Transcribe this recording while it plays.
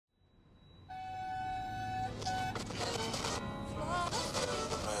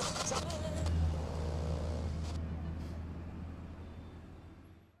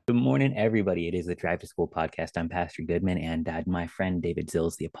Good morning, everybody. It is the Drive to School podcast. I'm Pastor Goodman, and my friend David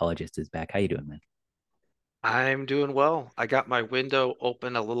Zilz, the apologist, is back. How you doing, man? I'm doing well. I got my window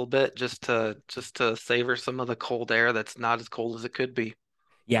open a little bit just to savor some of the cold air that's not as cold as it could be.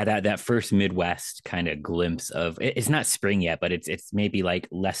 Yeah, that first Midwest kind of glimpse of it's not spring yet, but it's maybe like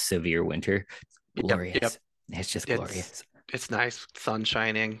less severe winter. It's Yep, yep. glorious. It's just It's glorious. it's nice, sun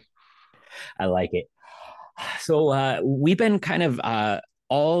shining. I like it. So we've been kind of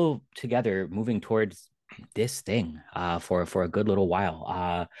all together moving towards this thing for a good little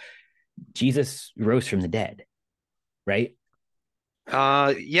while. Jesus rose from the dead, right?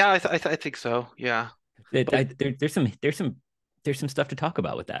 Yeah, I think so. Yeah. But There's some stuff to talk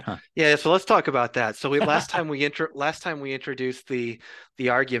about with that, huh? yeah, so let's talk about that. So last time we introduced the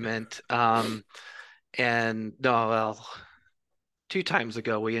argument and no, well, two times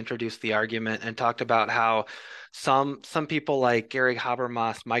ago we introduced the argument and talked about how some people like Gary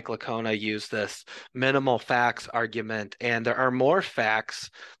Habermas, Mike Licona use this minimal facts argument, and there are more facts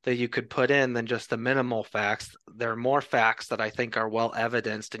that you could put in than just the minimal facts. There are more facts that I think are well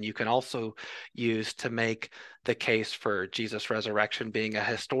evidenced, and you can also use to make the case for Jesus' resurrection being a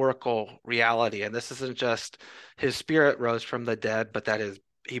historical reality. And this isn't just his spirit rose from the dead, but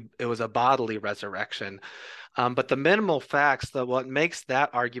it was a bodily resurrection. But the minimal facts, what makes that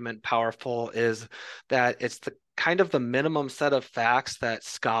argument powerful is that it's the kind of the minimum set of facts that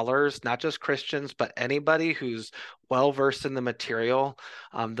scholars, not just Christians, but anybody who's well versed in the material,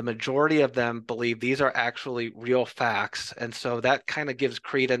 the majority of them believe these are actually real facts. And so that kind of gives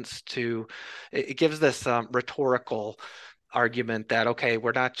credence to, it gives this rhetorical argument that okay,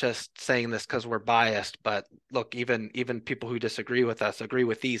 we're not just saying this because we're biased, but look, even people who disagree with us agree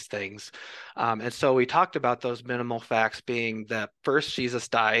with these things. And so we talked about those minimal facts being that first Jesus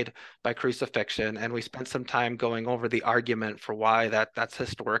died by crucifixion, and we spent some time going over the argument for why that's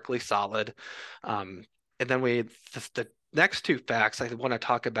historically solid. And then the next two facts I want to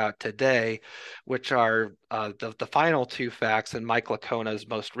talk about today, which are the final two facts in Mike Lacona's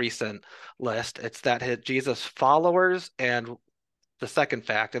most recent list. It's that Jesus' followers and the second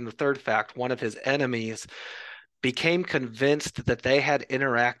fact, and the third fact, one of his enemies became convinced that they had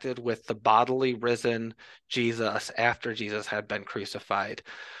interacted with the bodily risen Jesus after Jesus had been crucified.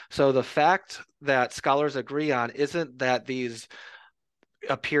 So the fact that scholars agree on isn't that these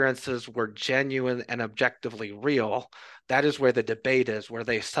appearances were genuine and objectively real. That is where the debate is. Were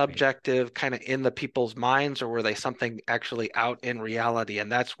they Right. subjective, kind of in the people's minds, or were they something actually out in reality?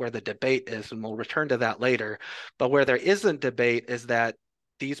 And that's where the debate is, and we'll return to that later. But where there isn't debate is that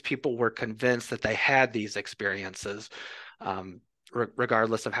these people were convinced that they had these experiences,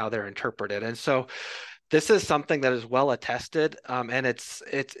 regardless of how they're interpreted. And so this is something that is well attested, and it's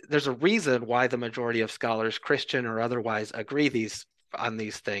there's a reason why the majority of scholars, Christian or otherwise, agree these on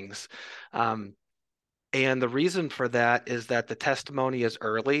these things. Um, and the reason for that is that the testimony is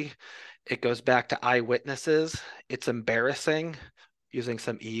early. It goes back to eyewitnesses. It's embarrassing, using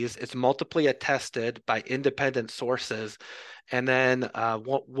some ease. It's multiply attested by independent sources. And then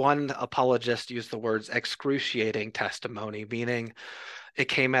one apologist used the words excruciating testimony, meaning it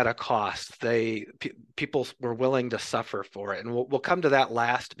came at a cost. People were willing to suffer for it, and we'll come to that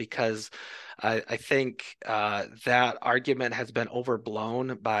last because I think that argument has been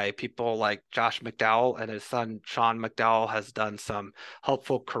overblown by people like Josh McDowell, and his son Sean McDowell has done some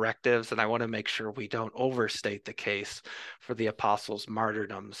helpful correctives, and I want to make sure we don't overstate the case for the apostles'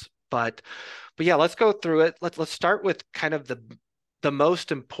 martyrdoms. But yeah, let's go through it. Let's start with kind of the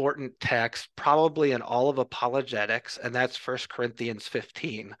most important text probably in all of apologetics, and that's First Corinthians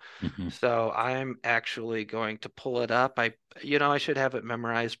 15. Mhm. So I'm actually going to pull it up. I should have it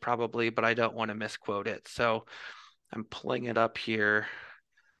memorized probably, but I don't want to misquote it. So I'm pulling it up here.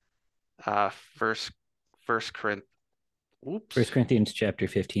 First, First Corinthians. First Oops. Corinthians chapter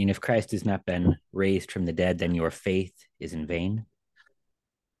 15. If Christ has not been raised from the dead, then your faith is in vain.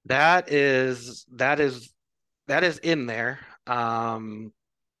 That is in there.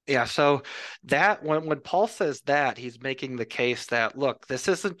 Yeah, so that when Paul says that, he's making the case that look, this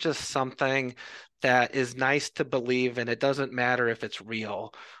isn't just something that is nice to believe, and it doesn't matter if it's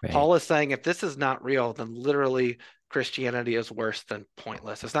real. Right. Paul is saying if this is not real, then literally Christianity is worse than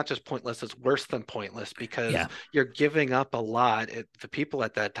pointless. It's not just pointless, it's worse than pointless because Yeah. you're giving up a lot. The people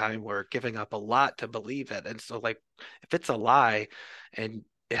at that time were giving up a lot to believe it. And so like if it's a lie and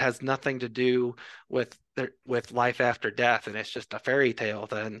it has nothing to do with life after death and it's just a fairy tale,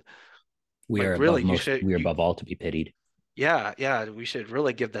 then We like are really above most, we are you above all to be pitied. Yeah, we should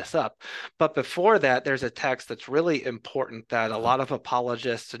really give this up. But before that, there's a text that's really important that a Uh-huh. lot of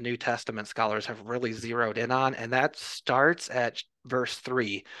apologists and New Testament scholars have really zeroed in on, and that starts at verse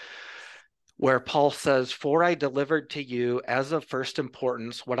 3, where Paul says, "For I delivered to you as of first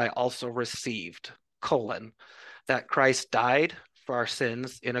importance what I also received, colon, that Christ died for our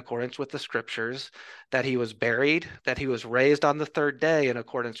sins in accordance with the scriptures, that he was buried, that he was raised on the third day in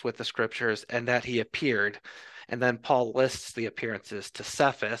accordance with the scriptures, and that he appeared." And then Paul lists the appearances to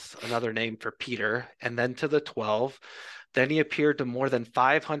Cephas, another name for Peter, and then to the 12. Then he appeared to more than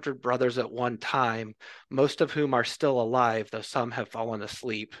 500 brothers at one time, most of whom are still alive, though some have fallen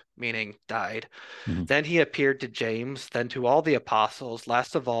asleep, meaning died. Mhm. Then he appeared to James, then to all the apostles,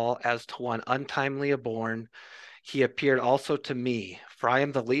 last of all, as to one untimely born, he appeared also to me, for I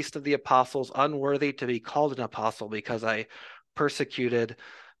am the least of the apostles, unworthy to be called an apostle because I persecuted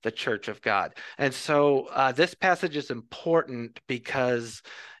the church of God. And so this passage is important because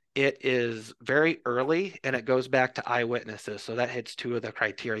it is very early and it goes back to eyewitnesses. So that hits two of the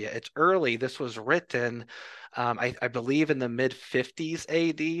criteria. It's early. This was written, I believe, in the mid 50s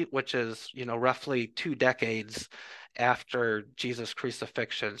AD, which is, roughly 2 decades after Jesus'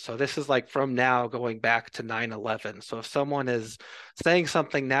 crucifixion. So this is like from now going back to 9/11. So if someone is saying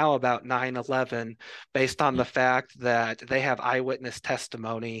something now about 9/11 based on the fact that they have eyewitness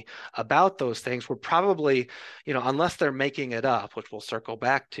testimony about those things, we're probably, unless they're making it up, which we'll circle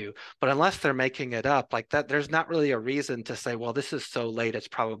back to, but unless they're making it up like that, there's not really a reason to say, well, this is so late, it's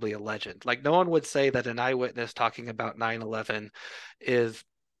probably a legend. Like no one would say that an eyewitness talking about 9/11 is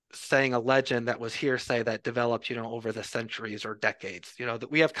saying a legend that was hearsay that developed, over the centuries or decades. That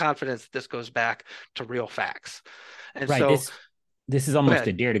we have confidence that this goes back to real facts. And Right. so, This is go almost a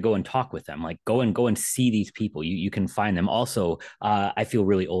ahead. dare to go and talk with them. Like go and see these people. You can find them. Also, I feel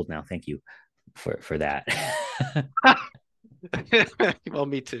really old now. Thank you for that. Well,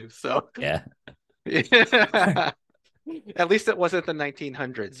 me too. So, Yeah. at least it wasn't the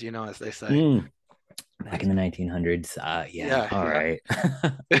 1900s, as they say. Mm, back in the 1900s. Yeah. Yeah, All yeah. right.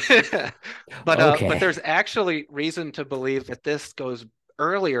 But Okay. there's actually reason to believe that this goes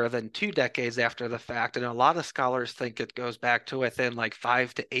earlier than 2 decades after the fact, and a lot of scholars think it goes back to within like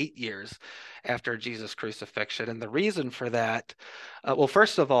 5 to 8 years after Jesus' crucifixion. And the reason for that, well,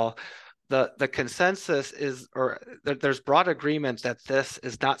 first of all, the consensus is, or there's broad agreement that this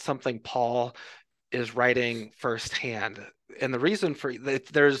is not something Paul is writing firsthand. And the reason for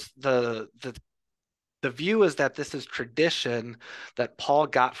there's the view is that this is tradition that Paul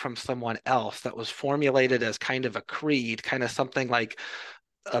got from someone else that was formulated as kind of a creed, kind of something like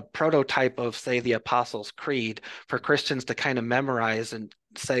a prototype of, say, the Apostles' Creed for Christians to kind of memorize and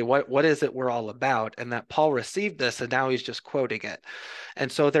say, what is it we're all about? And that Paul received this and now he's just quoting it.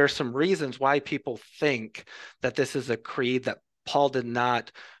 And so there are some reasons why people think that this is a creed that Paul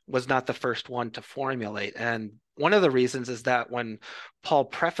was not the first one to formulate. And one of the reasons is that when Paul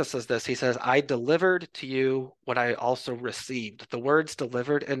prefaces this, he says, I delivered to you what I also received. The words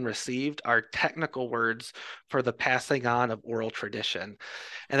delivered and received are technical words for the passing on of oral tradition.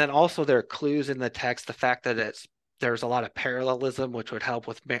 And then also there are clues in the text, the fact that there's a lot of parallelism, which would help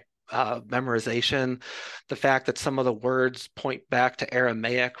with memorization, the fact that some of the words point back to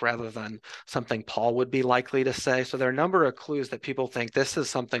Aramaic rather than something Paul would be likely to say. So there are a number of clues that people think this is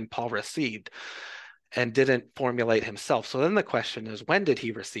something Paul received and didn't formulate himself. So then the question is, when did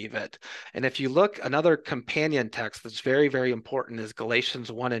he receive it? And if you look, another companion text that's very, very important is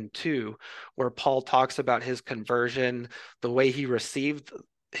Galatians 1 and 2, where Paul talks about his conversion, the way he received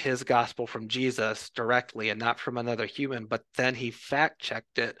his gospel from Jesus directly and not from another human, but then he fact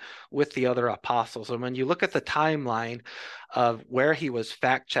checked it with the other apostles. And when you look at the timeline of where he was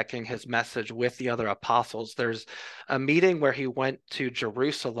fact checking his message with the other apostles, there's a meeting where he went to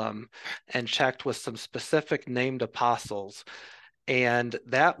Jerusalem and checked with some specific named apostles. And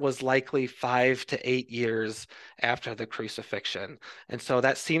that was likely 5 to 8 years after the crucifixion. And so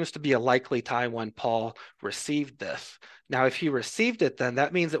that seems to be a likely time when Paul received this. Now, if he received it then,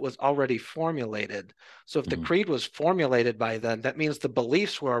 that means it was already formulated. So if the Mhm. creed was formulated by then, that means the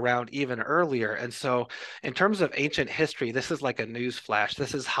beliefs were around even earlier. And so, in terms of ancient history, this is like a news flash.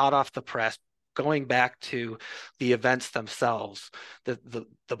 This is hot off the press, going back to the events themselves, the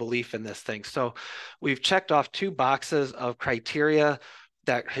belief in this thing. So we've checked off two boxes of criteria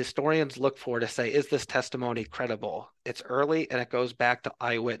that historians look for to say, is this testimony credible? It's early and it goes back to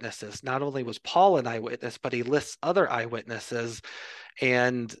eyewitnesses. Not only was Paul an eyewitness, but he lists other eyewitnesses.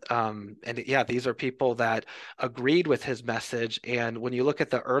 And yeah, these are people that agreed with his message. And when you look at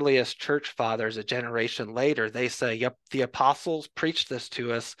the earliest church fathers a generation later, they say, yep, the apostles preached this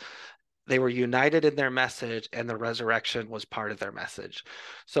to us They were united in their message, and the resurrection was part of their message.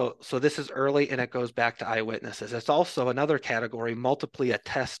 So this is early, and it goes back to eyewitnesses. It's also another category, multiply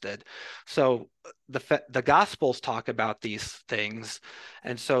attested. So the Gospels talk about these things,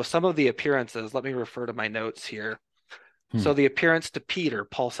 and so some of the appearances. Let me refer to my notes here. Hmm. So the appearance to Peter,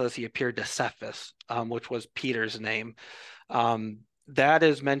 Paul says he appeared to Cephas, which was Peter's name. That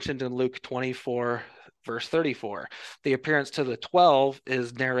is mentioned in Luke 24, verse 34. The appearance to the 12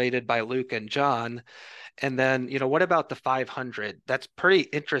 is narrated by Luke and John. And then, what about the 500? That's pretty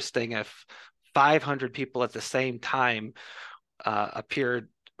interesting if 500 people at the same time appeared,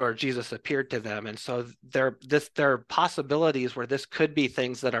 or Jesus appeared to them. And so there are possibilities where this could be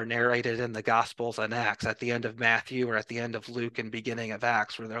things that are narrated in the Gospels and Acts at the end of Matthew or at the end of Luke and beginning of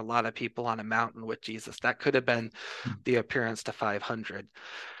Acts, where there are a lot of people on a mountain with Jesus. That could have been the appearance to 500.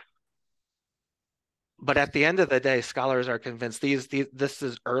 But at the end of the day, scholars are convinced this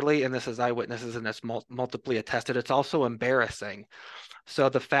is early and this is eyewitnesses and it's multiply attested. It's also embarrassing. So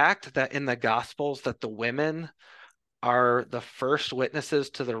the fact that in the Gospels that the women are the first witnesses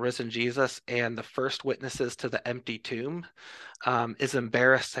to the risen Jesus and the first witnesses to the empty tomb is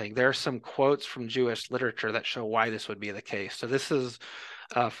embarrassing. There are some quotes from Jewish literature that show why this would be the case. So this is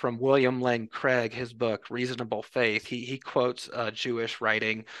from William Lane Craig, his book, Reasonable Faith. He quotes Jewish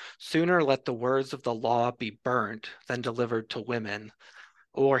writing, "Sooner let the words of the law be burnt than delivered to women."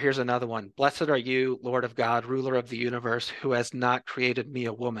 Or here's another one, "Blessed are you, Lord of God, ruler of the universe, who has not created me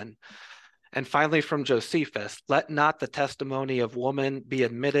a woman." And finally, from Josephus, "Let not the testimony of woman be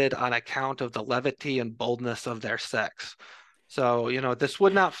admitted on account of the levity and boldness of their sex." So, this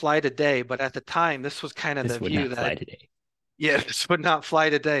would not fly today, but at the time, this was kind of the This would view not that, fly today. yeah, this would not fly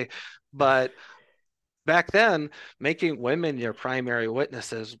today. But back then, making women your primary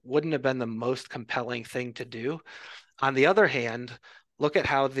witnesses wouldn't have been the most compelling thing to do. On the other hand, look at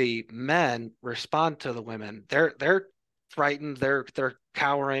how the men respond to the women. They're frightened, they're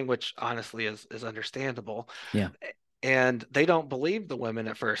cowering, which honestly is understandable. Yeah. And they don't believe the women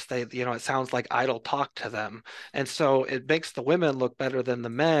at first. It sounds like idle talk to them. And so it makes the women look better than the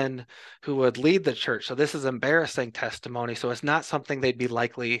men who would lead the church. So this is embarrassing testimony. So it's not something they'd be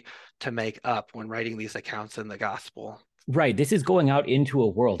likely to make up when writing these accounts in the gospel. Right. This is going out into a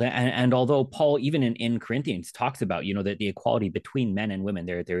world. And although Paul, even in Corinthians, talks about, that the equality between men and women,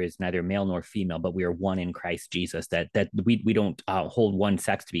 there is neither male nor female, but we are one in Christ Jesus, that we don't hold one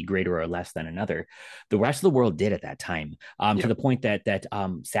sex to be greater or less than another. The rest of the world did at that time, to Yep. the point that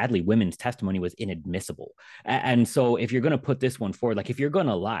sadly, women's testimony was inadmissible. And so if you're going to put this one forward, like if you're going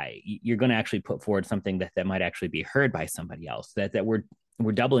to lie, you're going to actually put forward something that might actually be heard by somebody else. That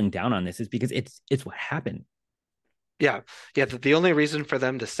we're doubling down on this is because it's what happened. Yeah. Yeah. The only reason for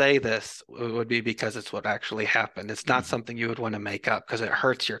them to say this would be because it's what actually happened. It's not Mhm. something you would want to make up because it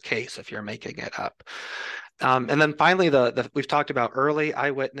hurts your case if you're making it up. And then finally, we've talked about early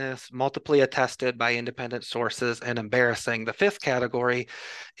eyewitness, multiply attested by independent sources, and embarrassing. The fifth category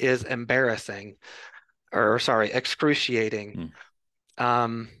is embarrassing, or sorry, excruciating. Mm.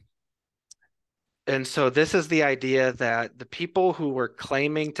 Um, and so this is the idea that the people who were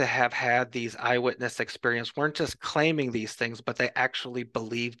claiming to have had these eyewitness experience weren't just claiming these things, but they actually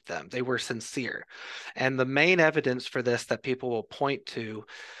believed them. They were sincere. And the main evidence for this that people will point to,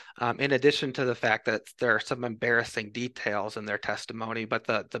 in addition to the fact that there are some embarrassing details in their testimony, but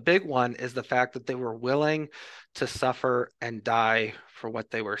the big one is the fact that they were willing to suffer and die for what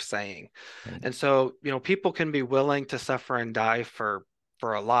they were saying. Right. And so, people can be willing to suffer and die for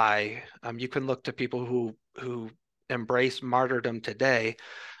a lie. You can look to people who embrace martyrdom today,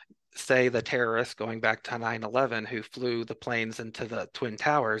 say the terrorists going back to 9/11 who flew the planes into the Twin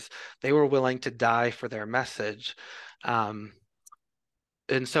Towers. They were willing to die for their message. Um,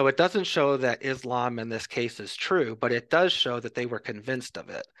 and so it doesn't show that Islam in this case is true, but it does show that they were convinced of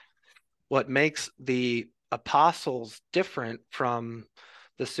it. What makes the apostles different from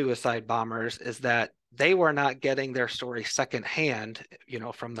the suicide bombers is that they were not getting their story secondhand,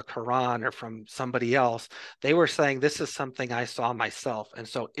 from the Quran or from somebody else. They were saying, this is something I saw myself. And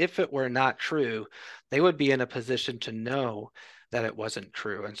so if it were not true, they would be in a position to know that it wasn't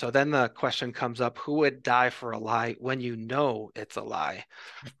true. And so then the question comes up, who would die for a lie when you know it's a lie?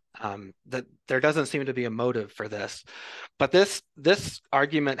 That there doesn't seem to be a motive for this. But this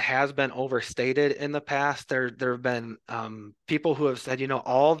argument has been overstated in the past. There have been people who have said,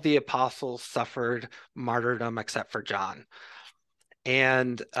 all of the apostles suffered martyrdom except for John.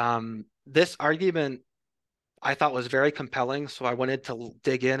 And this argument I thought was very compelling. So I wanted to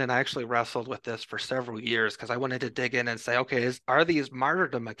dig in, and I actually wrestled with this for several years because I wanted to dig in and say, okay, are these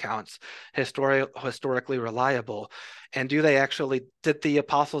martyrdom accounts historically reliable? And did the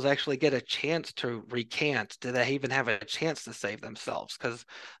apostles actually get a chance to recant? Did they even have a chance to save themselves? Because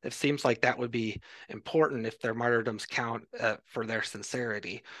it seems like that would be important if their martyrdoms count for their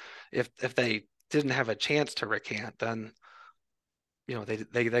sincerity. If they didn't have a chance to recant, then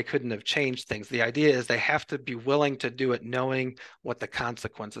they couldn't have changed things. The idea is they have to be willing to do it knowing what the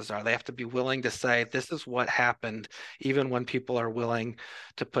consequences are. They have to be willing to say, this is what happened, even when people are willing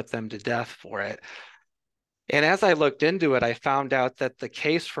to put them to death for it. And as I looked into it, I found out that the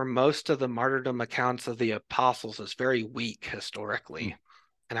case for most of the martyrdom accounts of the apostles is very weak Mm. historically.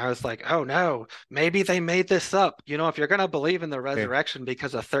 And I was like, oh no, maybe they made this up. If you're going to believe in the Sure. resurrection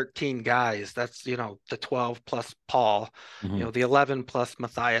because of 13 guys, that's, the 12 plus Paul, Hmm. the 11 plus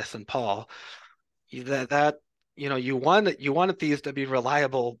Matthias and Paul, that you wanted these to be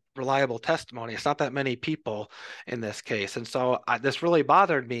reliable testimony. It's not that many people in this case. And so this really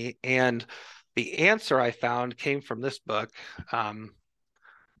bothered me. And the answer I found came from this book, um,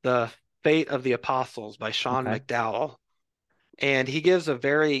 The Fate of the Apostles by Sean Okay. McDowell. And he gives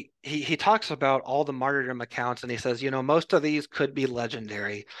he talks about all the martyrdom accounts, and he says, most of these could be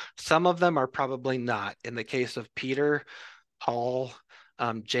legendary. Some of them are probably not. In the case of Peter, Paul,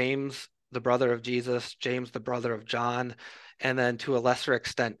 James, the brother of Jesus, James, the brother of John, and then to a lesser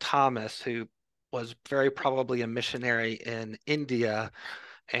extent, Thomas, who was very probably a missionary in India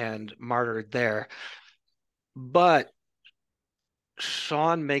and martyred there. But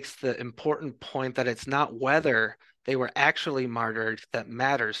Sean makes the important point that it's not whether they were actually martyred that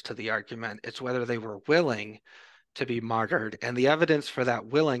matters to the argument. It's whether they were willing to be martyred. And the evidence for that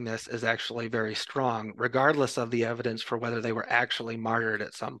willingness is actually very strong, regardless of the evidence for whether they were actually martyred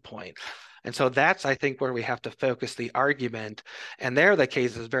at some point. And so that's, I think, where we have to focus the argument. And there, the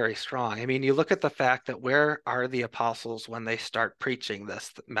case is very strong. I mean, you look at the fact that where are the apostles when they start preaching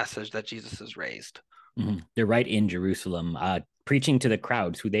this message that Jesus is raised? Hmm. They're right in Jerusalem, preaching to the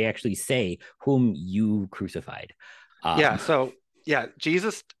crowds who they actually say, "Whom you crucified." Yeah. Um, So, yeah,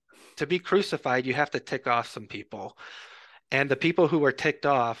 Jesus, to be crucified, you have to tick off some people. And the people who were ticked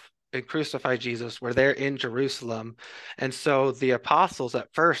off and crucified Jesus were there in Jerusalem. And so the apostles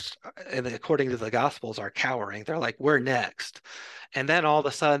at first, and according to the Gospels, are cowering. They're like, we're next. And then all of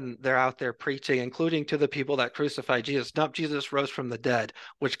a sudden, they're out there preaching, including to the people that crucified Jesus. Nope, Jesus rose from the dead,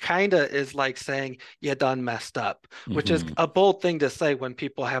 which kind of is like saying, you done messed up, which is mhm, a bold thing to say when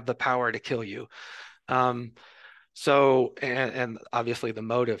people have the power to kill you. Um, and obviously the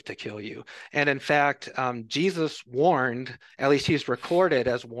motive to kill you. And in fact, Jesus warned, at least he's recorded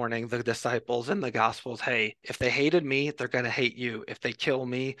as warning the disciples in the Gospels, hey, if they hated me, they're going to hate you. If they kill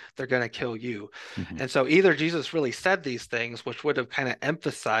me, they're going to kill you. mhm, And so either Jesus really said these things, which would have kind of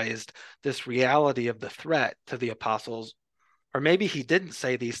emphasized this reality of the threat to the apostles, or maybe he didn't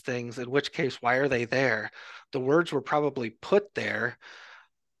say these things, in which case, why are they there? The words were probably put there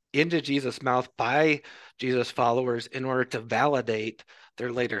into Jesus' mouth by Jesus' followers in order to validate their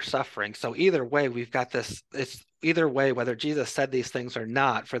later suffering. So either way, we've got this. It's either way, whether Jesus said these things or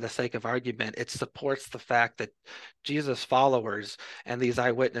not, for the sake of argument, it supports the fact that Jesus' followers and these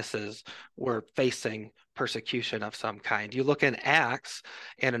eyewitnesses were facing persecution of some kind. You look in Acts,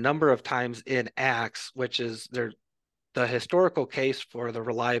 and a number of times in Acts, which is there. The historical case for the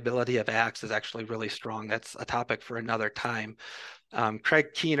reliability of Acts is actually really strong. That's a topic for another time.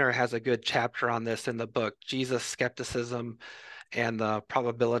 Craig Keener has a good chapter on this in the book, Jesus, Skepticism, and the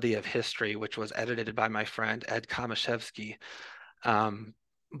Probability of History, which was edited by my friend Ed Komashevsky. Um,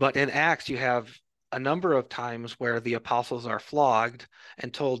 but in Acts, you have a number of times where the apostles are flogged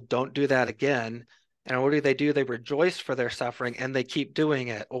and told, don't do that again. And what do? They rejoice for their suffering and they keep doing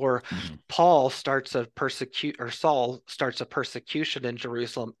it. Or mhm, Saul starts a persecution in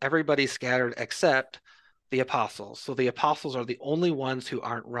Jerusalem. Everybody's scattered except the apostles. So the apostles are the only ones who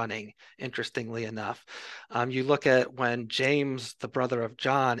aren't running, interestingly enough. You look at when James, the brother of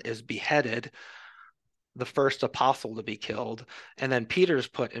John, is beheaded, the first apostle to be killed, and then Peter's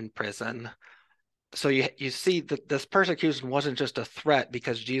put in prison. So you see that this persecution wasn't just a threat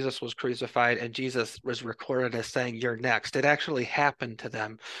because Jesus was crucified and Jesus was recorded as saying, you're next. It actually happened to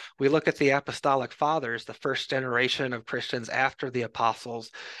them. We look at the apostolic fathers, the first generation of Christians after the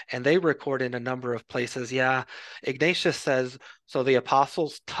apostles, and they record in a number of places. Yeah, Ignatius says, so the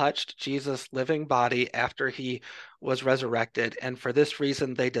apostles touched Jesus' living body after he was resurrected, and for this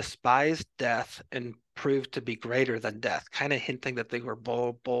reason they despised death and proved to be greater than death, kind of hinting that they were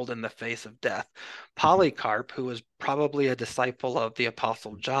bold in the face of death. mhm, Polycarp, who was probably a disciple of the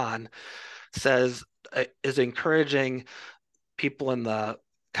Apostle John, says is encouraging people in the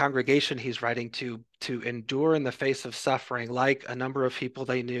congregation he's writing to endure in the face of suffering, like a number of people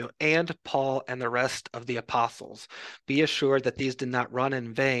they knew, and Paul and the rest of the apostles. Be assured that these did not run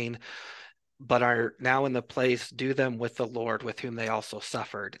in vain, but are now in the place, do them with the Lord, with whom they also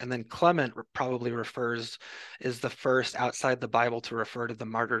suffered. And then Clement probably is the first outside the Bible to refer to the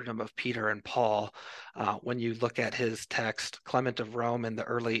martyrdom of Peter and Paul. When you look at his text, Clement of Rome in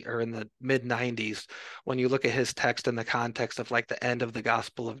the mid 90s, when you look at his text in the context of like the end of the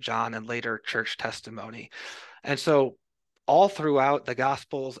Gospel of John and later church testimony. And so all throughout the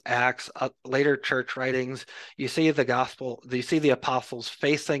Gospels, Acts, later church writings, you see the apostles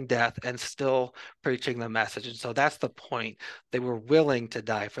facing death and still preaching the message. And so that's the point. They were willing to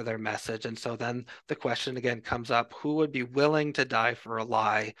die for their message. And so then the question again comes up, who would be willing to die for a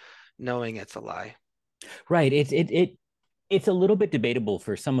lie, knowing it's a lie? Right. It's a little bit debatable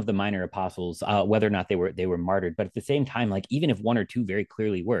for some of the minor apostles whether or not they were martyred. But at the same time, like even if one or two very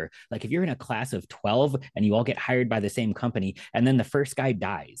clearly were, like if you're in a class of 12 and you all get hired by the same company, and then the first guy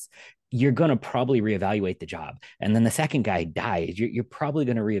dies, you're going to probably reevaluate the job, and then the second guy dies, you're probably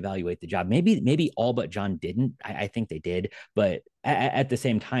going to reevaluate the job. Maybe all but John didn't. I think they did, but at the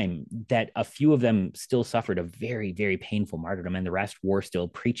same time, that a few of them still suffered a very, very painful martyrdom, and the rest were still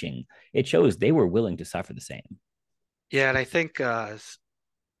preaching. It shows they were willing to suffer the same. Yeah, and I think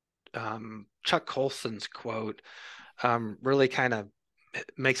Chuck Colson's quote really kind of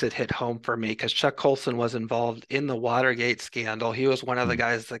makes it hit home for me because Chuck Colson was involved in the Watergate scandal. He was one of the Mm.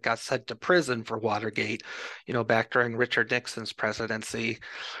 guys that got sent to prison for Watergate, back during Richard Nixon's presidency.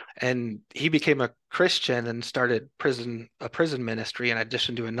 And he became a Christian and started a prison ministry in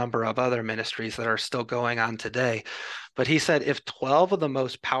addition to a number of other ministries that are still going on today. But he said if 12 of the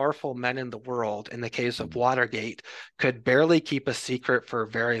most powerful men in the world, in the case of Watergate, could barely keep a secret for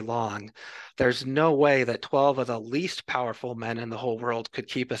very long, there's no way that 12 of the least powerful men in the whole world could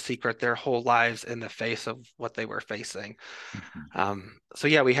keep a secret their whole lives in the face of what they were facing. Mhm. So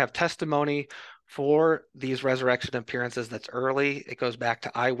yeah, we have testimony for these resurrection appearances that's early. It goes back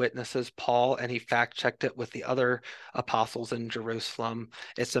to eyewitnesses, Paul, and he fact checked it with the other apostles in Jerusalem.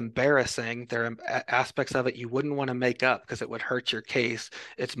 It's embarrassing. There are aspects of it you wouldn't want to make up because it would hurt your case.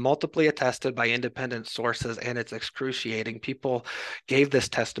 It's multiply attested by independent sources and it's excruciating. People gave this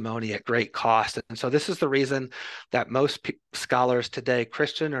testimony at great cost. And so this is the reason that most scholars today,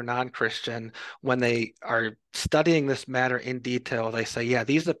 Christian or non-Christian, when they are studying this matter in detail, they say, yeah,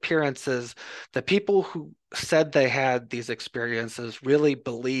 these appearances, the people who said they had these experiences really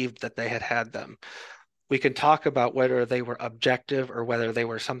believed that they had them. We can talk about whether they were objective or whether they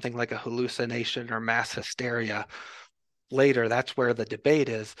were something like a hallucination or mass hysteria later. That's where the debate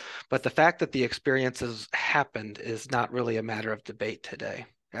is. But the fact that the experiences happened is not really a matter of debate today,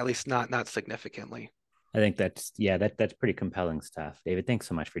 at least not significantly. I think that's pretty compelling stuff. David, thanks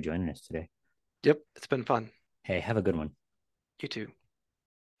so much for joining us today. Yep, it's been fun. Hey, have a good one. You too.